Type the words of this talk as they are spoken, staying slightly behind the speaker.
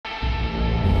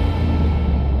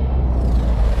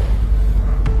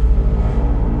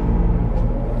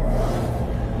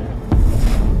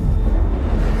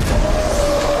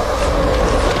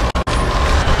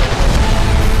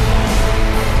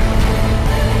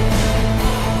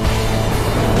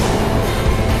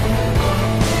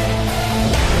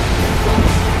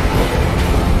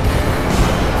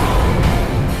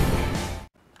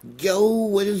Yo,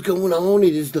 what is going on?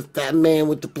 It is the fat man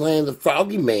with the plan, the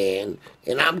froggy man,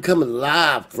 and I'm coming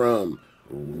live from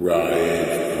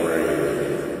Ryan's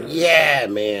Brain. Yeah,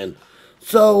 man.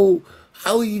 So,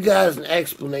 I'll give you guys an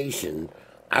explanation.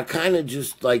 I kind of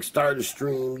just like started a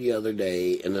stream the other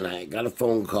day, and then I got a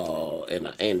phone call, and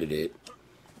I ended it.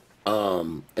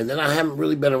 And then I haven't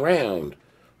really been around.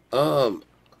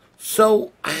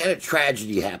 So I had a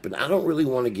tragedy happen. I don't really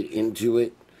want to get into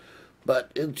it,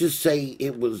 but it'll just say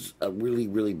it was a really,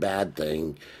 really bad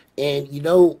thing. And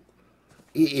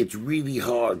it's really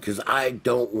hard because I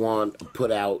don't want to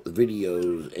put out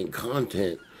videos and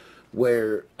content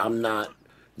where I'm not,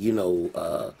 you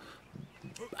know,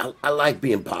 I like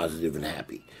being positive and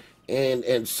happy.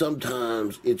 And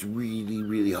sometimes it's really,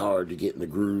 really hard to get in the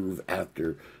groove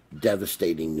after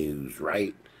devastating news,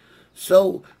 right?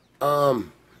 So, I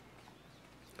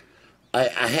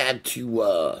had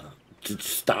to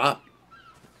stop,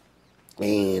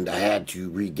 and I had to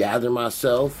regather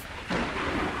myself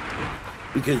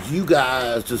because you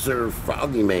guys deserve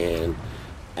Froggy Man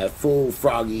at full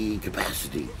Froggy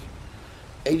capacity.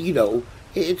 And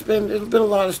there's been a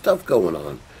lot of stuff going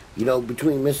on.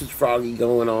 Between Mrs. Froggy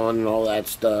going on and all that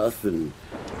stuff, and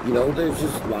there's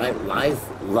just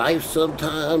life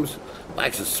sometimes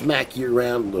likes to smack you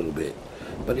around a little bit.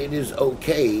 But it is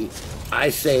okay. I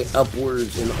say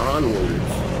upwards and onwards.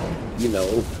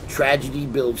 Tragedy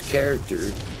builds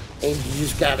character, and you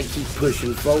just gotta keep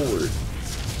pushing forward.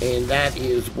 And that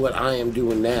is what I am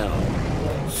doing now.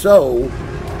 So,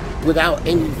 without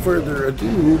any further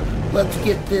ado, let's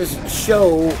get this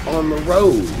show on the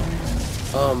road.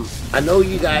 I know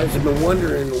you guys have been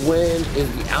wondering, when is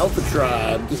the Alpha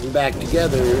Tribe getting back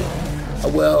together?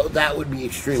 Well, that would be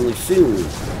extremely soon.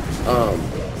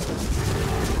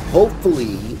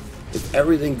 Hopefully, if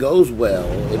everything goes well,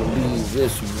 it'll be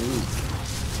this week.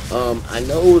 I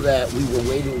know that we were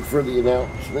waiting for the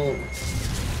announcement.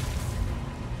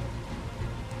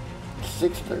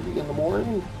 6:30 in the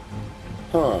morning?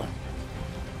 Huh.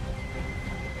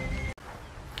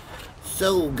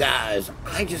 So, guys,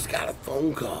 I just got a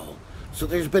phone call. So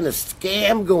there's been a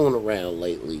scam going around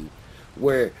lately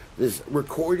where this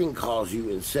recording calls you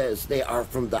and says they are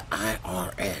from the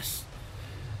IRS.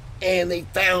 And they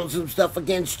found some stuff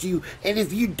against you. And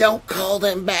if you don't call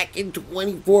them back in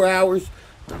 24 hours,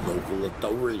 the local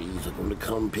authorities are going to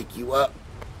come pick you up.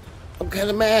 I'm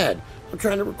kind of mad. I'm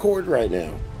trying to record right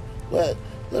now.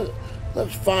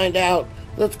 Let's find out.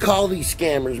 Let's call these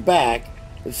scammers back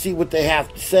and see what they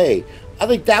have to say. I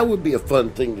think that would be a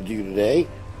fun thing to do today.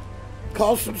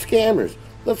 Call some scammers.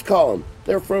 Let's call them.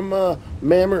 They're from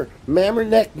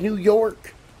Mamaroneck, New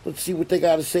York. Let's see what they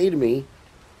got to say to me.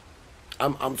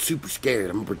 I'm super scared.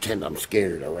 I'm going to pretend I'm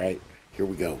scared, all right? Here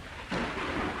we go.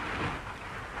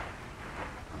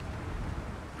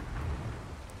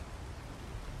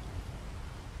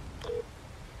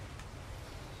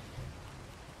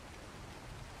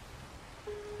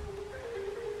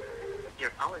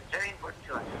 Your call is very important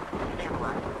to us. Stand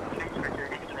by. Transfer to the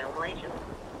next available agent.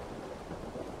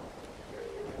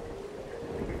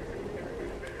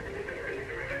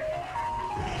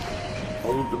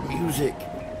 Hold the music.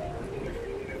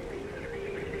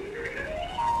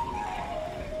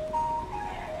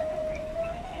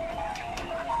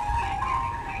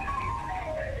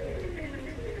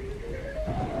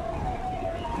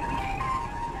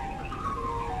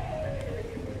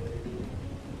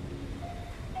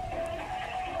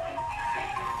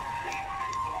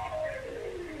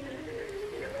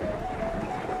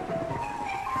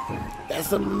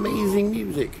 That's amazing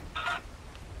music.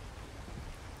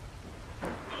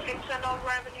 Internal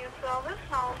Revenue Service,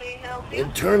 how may I help you?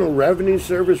 Internal Revenue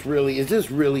Service, really? Is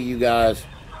this really you guys?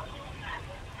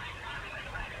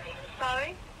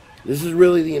 Sorry? This is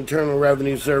really the Internal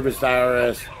Revenue Service, the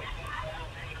IRS?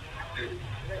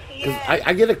 Because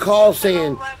I get a call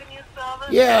saying, Revenue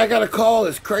Service? yeah, I got a call.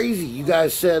 It's crazy. You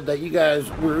guys said that you guys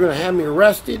were going to have me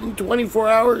arrested in 24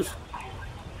 hours.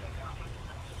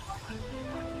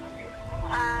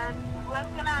 And what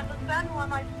can I understand? Who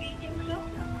am I speaking to?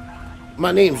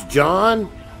 My name's John.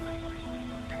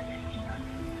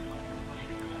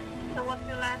 So what's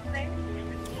your last name?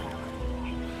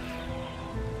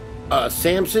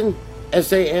 Samson.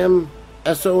 Samson.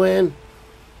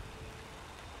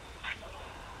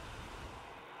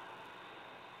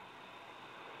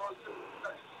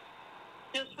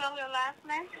 You spell your last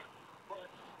name?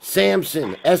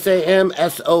 Samson.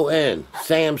 Samson.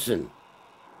 Samson.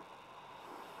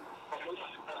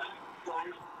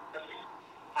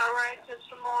 All right,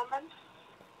 just a moment.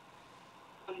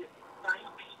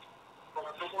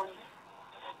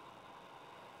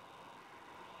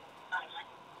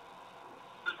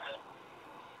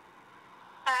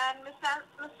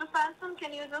 Benson,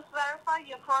 can you just verify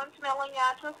your current mailing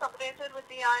address updated with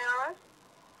the IRS?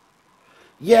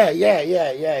 Yeah.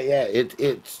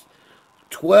 It's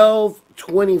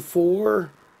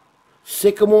 1224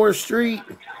 Sycamore Street.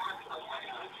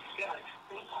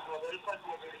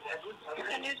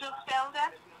 Can you just spell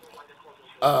that?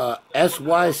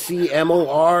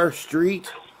 SYCMOR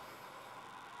Street,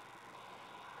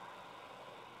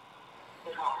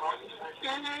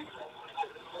 Mm-hmm.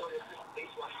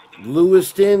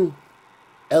 Lewiston,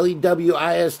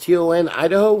 Lewiston,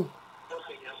 Idaho.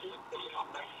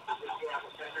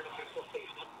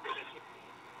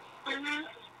 Mm-hmm.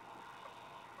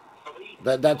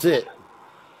 That's it.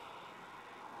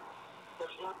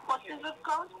 What's the zip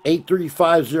code?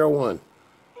 83501.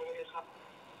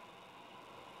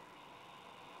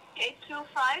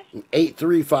 825?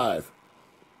 835.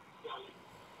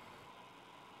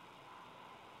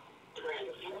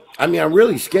 I mean, I'm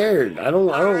really scared. I don't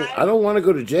want to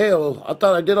go to jail. I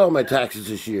thought I did all my taxes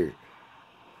this year.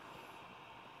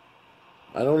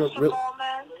 I don't Just a really.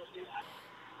 moment.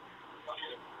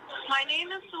 My name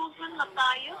is Susan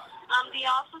Matthias. I'm the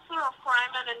Officer of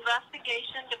Crime and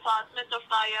Investigation Department of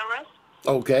IRS.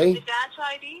 Okay. The batch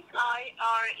ID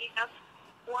IREF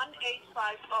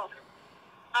 1850.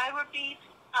 I repeat,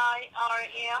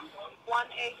 IRM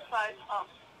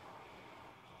 1850.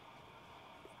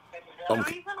 The Okay.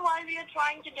 reason why we are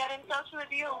trying to get in touch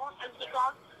with you is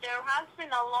because there has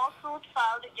been a lawsuit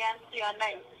filed against your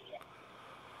name.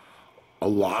 A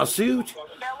lawsuit?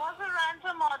 There was a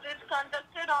random audit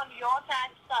conducted on your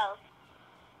tax files,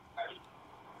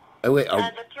 Oh, wait.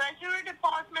 and the Treasury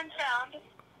Department found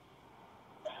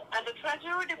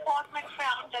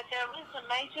that there is a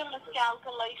major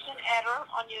miscalculation error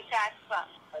on your tax file.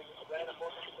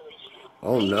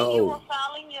 Oh Meaning you were no.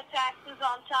 filing your taxes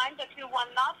on time, but you were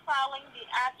not filing the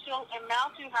actual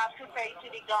amount you have to pay to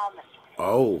the government.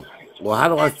 Oh. Well, how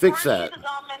do I And fix currently that? the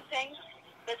government thinks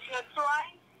that you're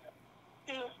trying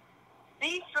to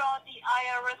defraud the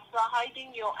IRS by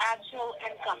hiding your actual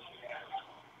income.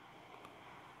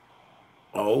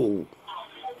 Oh.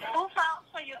 Who files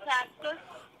for your taxes?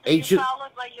 Do Agent. you file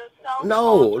it by yourself?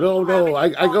 No, or do you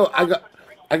have it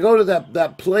I go to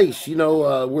that place,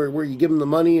 where you give them the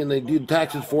money and they do the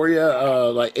taxes for you,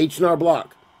 like H&R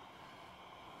Block.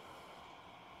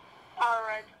 All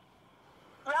right.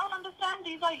 Well, understand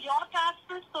these are your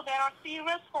taxes, so there are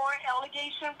serious four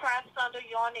allegations pressed under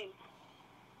your name.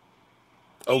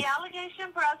 Oh. The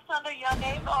allegation pressed under your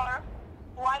name are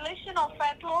violation of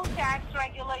federal tax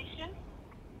regulation,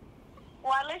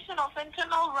 violation of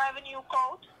Internal Revenue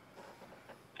Code,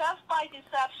 theft by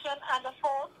deception, and the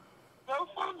fourth,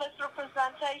 willful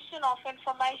misrepresentation of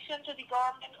information to the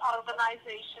government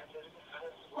organization,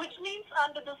 which means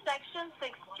under the section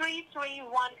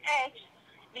 6331H,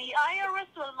 the IRS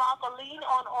will mark a lien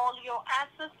on all your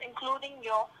assets, including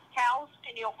your house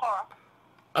and your car.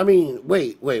 I mean,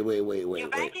 wait. Your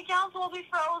bank accounts will be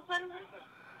frozen.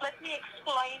 Let me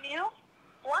explain you.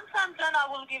 Once I'm done, I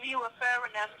will give you a fair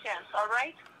enough chance, all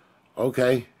right?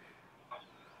 Okay.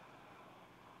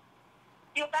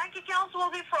 Your bank accounts will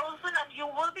be frozen and you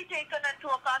will be taken into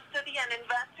a custody and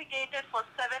investigated for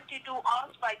 72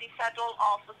 hours by the federal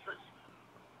officers.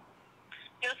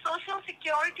 Your social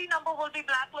security number will be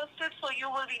blacklisted, so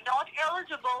you will be not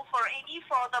eligible for any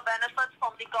further benefits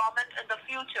from the government in the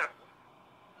future.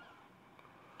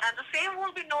 And the same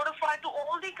will be notified to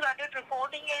all the credit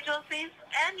reporting agencies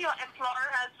and your employer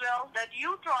as well that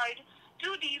you tried to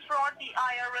defraud the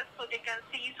IRS so they can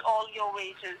seize all your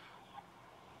wages.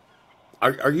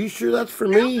 Are you sure that's for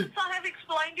Now, me? since I have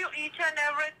explained you each and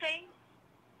everything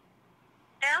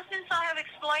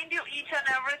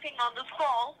on this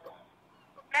call,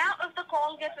 now if the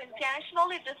call gets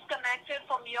intentionally disconnected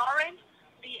from your end,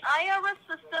 the IRS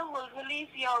system will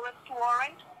release your arrest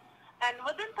warrant, and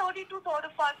within 30 to 35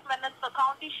 minutes, the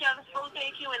county sheriff will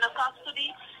take you in a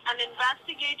custody and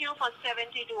investigate you for 72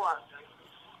 hours.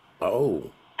 Oh.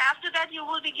 After that, you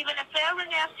will be given a fair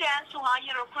enough chance to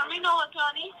hire a criminal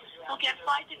attorney who can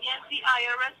fight against the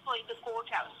IRS for the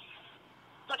courthouse.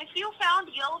 But if you found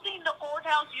guilty in the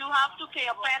courthouse, you have to pay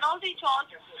a penalty charge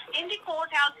in the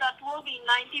courthouse that will be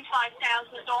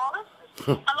 $95,000,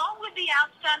 along with the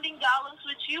outstanding balance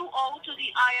which you owe to the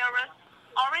IRS,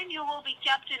 or you will be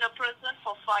kept in a prison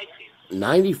for 5 years.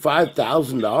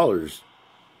 $95,000.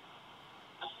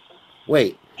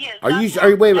 Wait. Yes, Are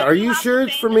you sure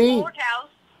it's for me?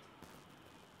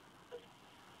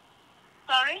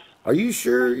 Sorry? Are you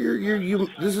sure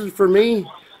this is for me?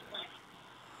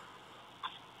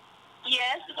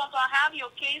 Yes, because I have your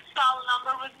case file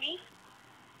number with me.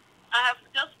 I have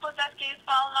just put that case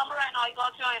file number and I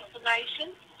got your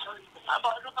information.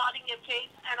 about regarding your case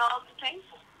and all the things?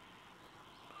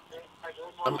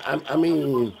 I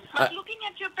mean, But looking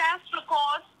at your past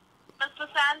records, Mr.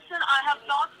 Sampson, I have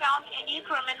not found any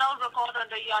criminal record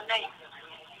under your name.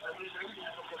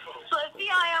 So if the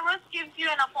IRS gives you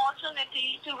an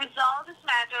opportunity to resolve this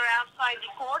matter outside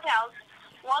the courthouse,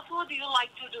 what would you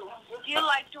like to do? Would you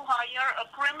like to hire a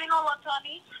criminal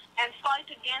attorney and fight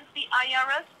against the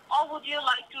IRS, or would you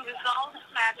like to resolve this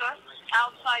matter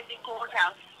outside the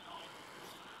courthouse?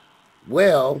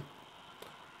 well,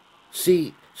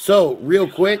 see, so real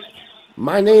quick,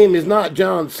 my name is not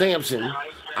John Sampson.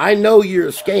 I know you're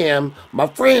a scam. My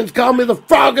friends call me the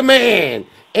Froggy Man,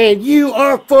 and you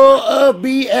are full of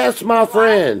BS, my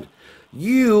friend.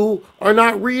 You are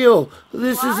not real.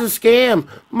 This is a scam.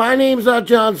 My name's not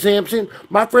John Sampson.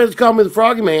 My friends call me the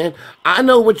Froggy Man. I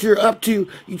know what you're up to.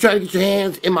 You try to get your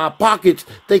hands in my pockets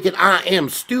thinking I am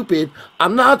stupid.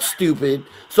 I'm not stupid.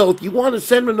 So if you want to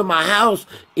send them to my house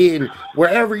in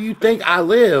wherever you think I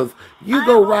live, you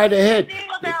go right ahead.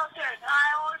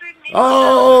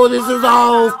 Oh, this is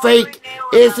all fake.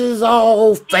 This is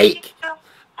all fake. I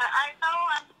know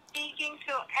I'm speaking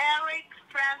to Eric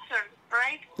Spencer,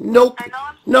 right? Nope. I know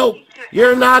I'm Nope. speaking to You're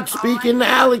Eric, not all speaking right?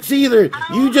 to Alex either.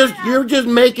 You're just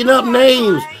making up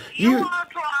names. You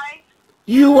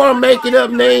are making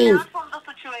up names.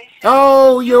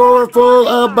 Oh, you're full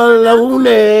of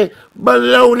baloney.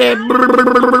 Baloney.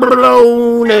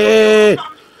 Baloney.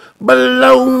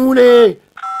 Baloney.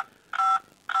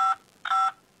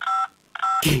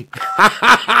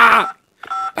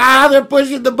 Ah, they're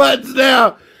pushing the buttons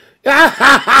now.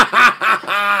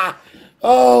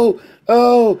 Oh,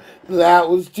 that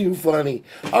was too funny.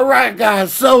 All right,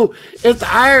 guys. So if the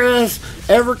IRS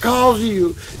ever calls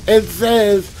you and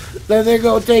says that they're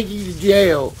gonna take you to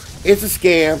jail, it's a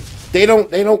scam. They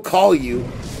don't call you.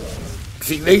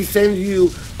 See, they send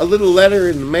you a little letter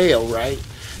in the mail, right?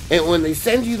 And when they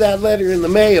send you that letter in the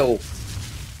mail,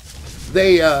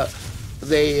 they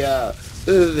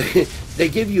they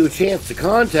give you a chance to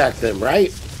contact them,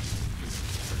 right?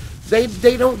 They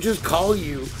don't just call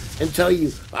you and tell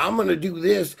you I'm gonna do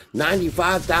this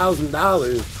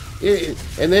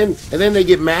 $95,000, and then they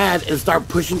get mad and start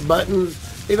pushing buttons.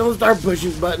 They don't start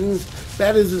pushing buttons.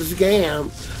 That is a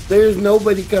scam. There's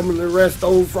nobody coming to arrest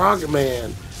old Froggy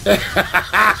Man.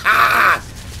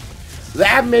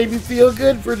 That made me feel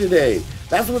good for today.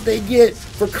 That's what they get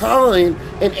for calling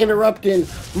and interrupting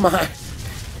my.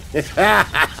 That's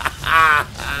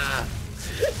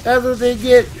what they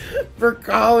get for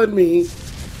calling me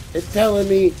and telling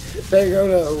me they're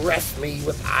going to arrest me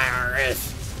with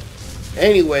IRS.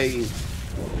 Anyways,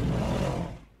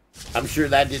 I'm sure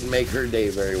that didn't make her day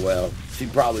very well.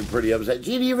 She's probably pretty upset.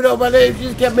 She didn't even know my name. She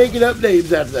just kept making up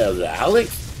names after that. I was like,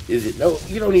 Alex? Is it? No,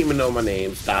 you don't even know my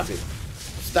name. Stop it.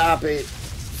 Stop it.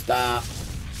 Stop.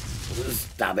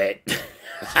 Stop it.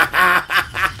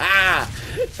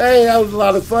 Hey, that was a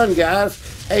lot of fun, guys.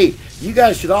 Hey, you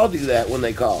guys should all do that when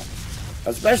they call.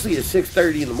 Especially at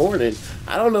 6:30 in the morning.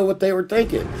 I don't know what they were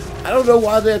thinking. I don't know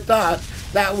why they thought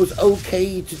that was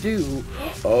okay to do.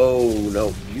 Oh,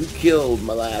 no. You killed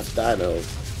my last dino.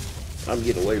 I'm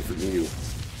getting away from you.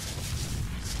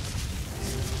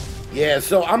 Yeah,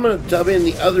 so I'm going to dub in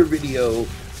the other video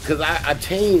because I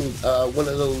tamed one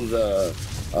of those,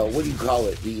 what do you call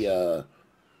it? The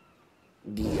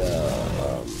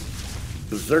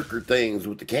berserker things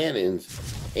with the cannons,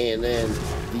 and then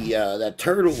that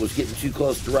turtle was getting too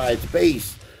close to Riot's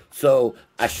base, so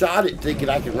I shot it thinking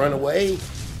I could run away.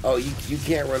 Oh, you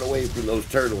can't run away from those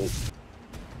turtles.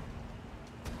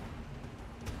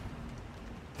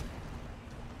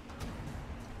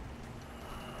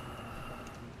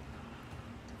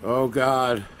 Oh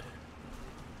God.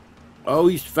 Oh,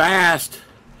 he's fast.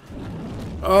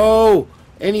 Oh,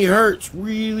 and he hurts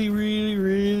really, really,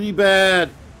 really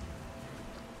bad.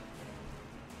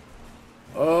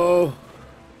 Oh.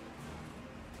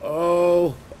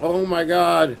 Oh. Oh my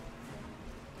God.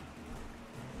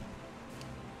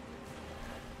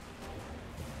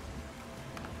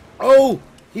 Oh,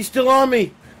 he's still on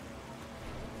me.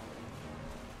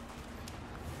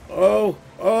 Oh.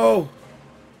 Oh.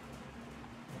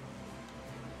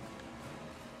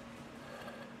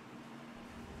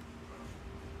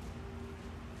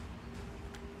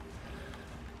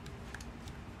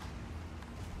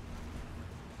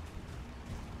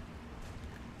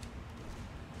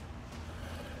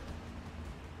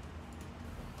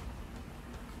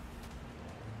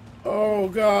 Oh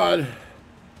God.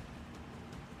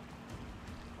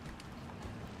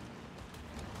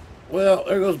 Well,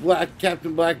 there goes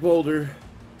Captain Black Boulder.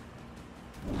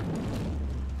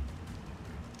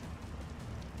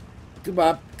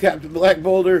 Goodbye, Captain Black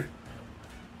Boulder.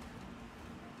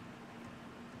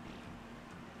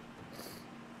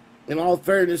 In all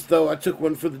fairness, though, I took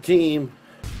one for the team.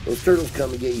 Those turtles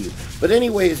come and get you. But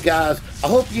anyways, guys, I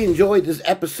hope you enjoyed this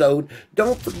episode.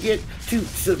 Don't forget to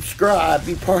subscribe.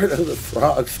 Be part of the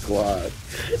Frog Squad.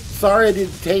 Sorry I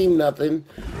didn't tame nothing.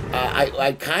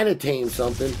 I kind of tamed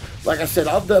something. Like I said,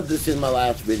 I'll dub this in my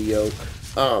last video.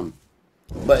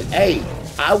 But hey,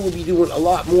 I will be doing a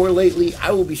lot more lately.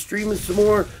 I will be streaming some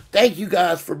more. Thank you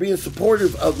guys for being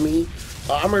supportive of me.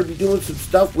 I'm going to be doing some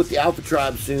stuff with the Alpha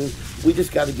Tribe soon. We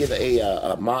just got to get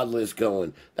a mod list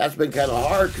going. That's been kind of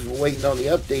hard because we're waiting on the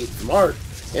update from Art.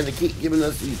 And they keep giving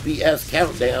us these BS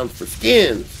countdowns for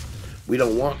skins. We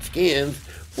don't want skins.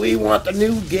 We want the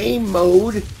new game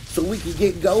mode so we can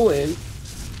get going.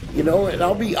 You know, and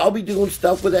I'll be doing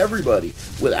stuff with everybody.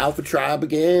 With Alpha Tribe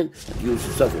again. I'm doing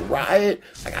some stuff with Riot.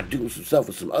 I got doing some stuff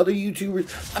with some other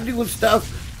YouTubers. I'm doing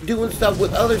stuff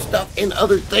with other stuff and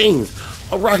other things.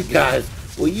 Alright guys.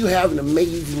 Well, you have an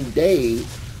amazing day.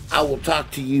 I will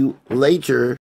talk to you later.